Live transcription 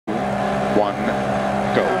1,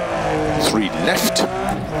 go. 3 left,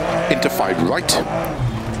 into 5 right.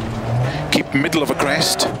 Keep middle of a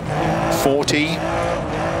crest, 40.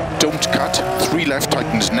 Don't cut, 3 left,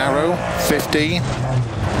 tightens narrow, 50.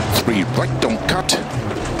 3 right, don't cut,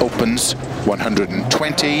 opens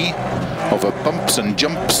 120. Over bumps and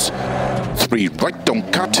jumps, 3 right,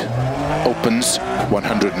 don't cut, opens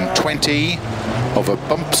 120. Over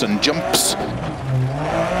bumps and jumps,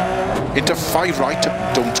 into 5 right,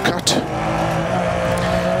 don't cut.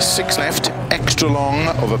 6 left, extra long,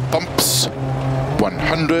 over bumps,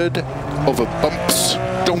 100. Over bumps,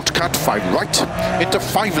 don't cut, 5 right, into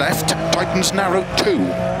 5 left, tightens narrow, 2.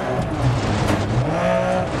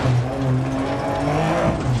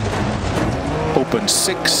 Open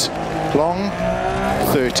 6, long,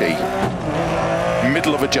 30.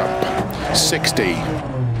 Middle of a jump, 60.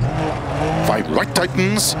 5 right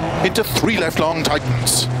tightens, into 3 left long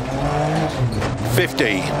tightens.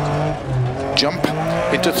 50. Jump,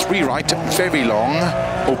 into 3 right, very long,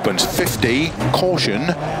 opens 50,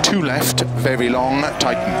 caution, 2 left, very long,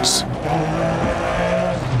 tightens.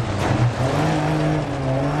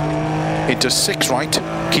 Into 6 right,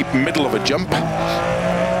 keep middle of a jump,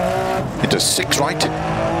 into 6 right,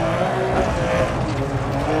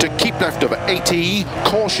 to keep left over 80,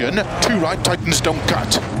 caution, 2 right, tightens, don't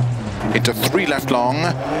cut. Into 3 left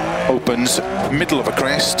long, opens middle of a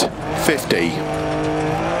crest, 50.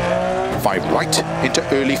 5 right, into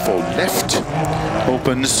early 4 left,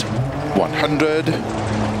 opens 100.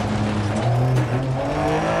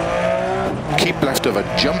 Keep left of a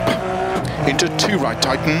jump, into 2 right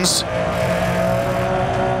tightens.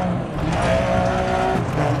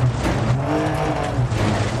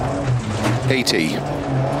 80.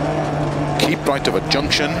 Keep right of a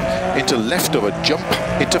junction, into left of a jump,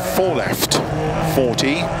 into 4 left,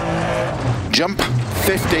 40. Jump,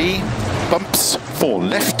 50. Bumps, 4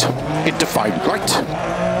 left, into 5 right.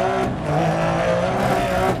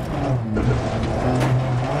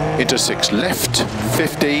 Into 6 left,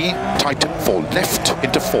 50. Tight, 4 left,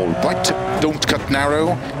 into 4 right. Don't cut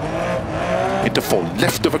narrow. Into 4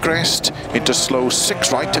 left of a crest, into slow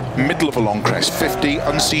 6 right, middle of a long crest, 50,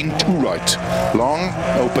 unseen 2 right. Long,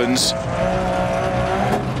 opens.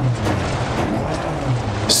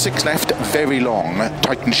 6 left, very long,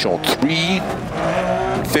 tighten short 3,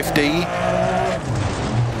 50.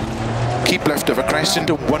 Keep left of a crest,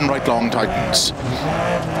 into 1 right long tightens.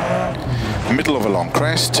 Middle of a long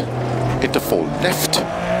crest, into 4 left,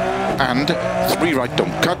 and 3 right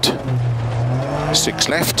don't cut. 6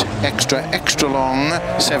 left, extra long,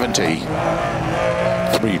 70.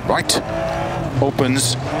 3 right,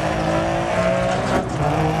 opens,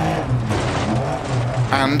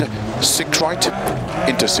 and 6 right,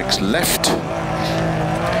 into 6 left,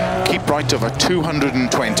 keep right over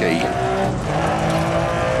 220.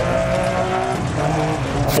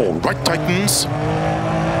 4 right tightens,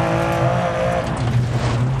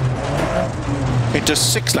 into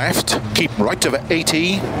 6 left, keep right over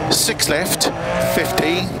 80, 6 left,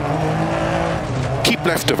 50, keep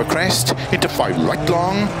left of a crest, into 5 right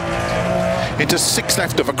long, into 6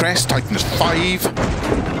 left of a crest, tightens 5,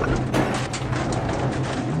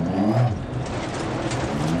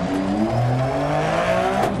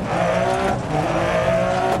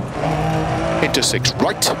 into 6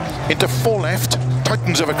 right, into 4 left,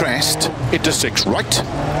 tightens of a crest, into 6 right,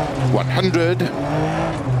 100,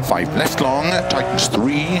 5 left long, tightens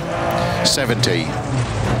 3, 70.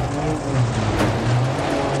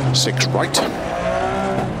 6 right.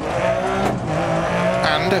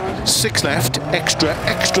 And 6 left,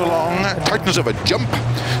 extra long, tightens of a jump,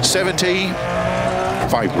 70.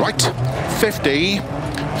 5 right, 50.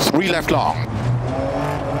 3 left long.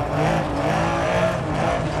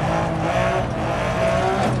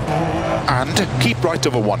 And keep right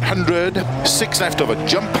over 100. 6 left of a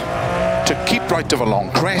jump. To keep right of a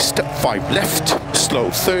long crest, 5 left,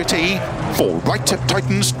 slow 30, 4 right,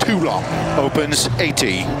 tightens 2 long, opens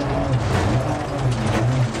 80.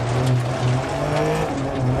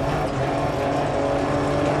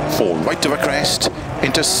 4 right of a crest,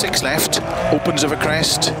 into 6 left, opens of a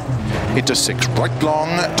crest, into 6 right long,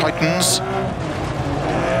 tightens,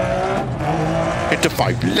 into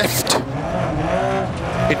 5 left,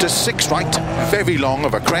 into 6 right, very long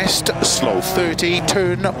of a crest, slow 30,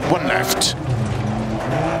 turn 1 left.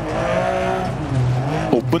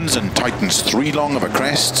 Opens and tightens 3 long of a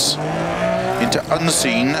crests, into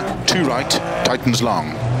unseen, 2 right, tightens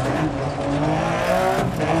long.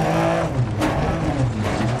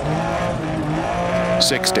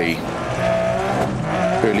 .60.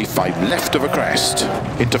 Early 5 left of a crest,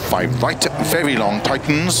 into 5 right, very long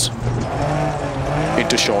tightens,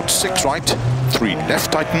 into short 6 right, 3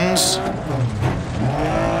 left tightens,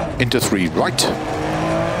 into 3 right,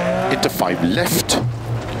 into 5 left,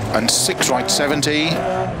 and 6 right 70.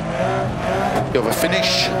 You have a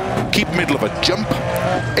finish, keep middle of a jump,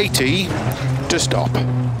 80 to stop.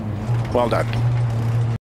 Well done.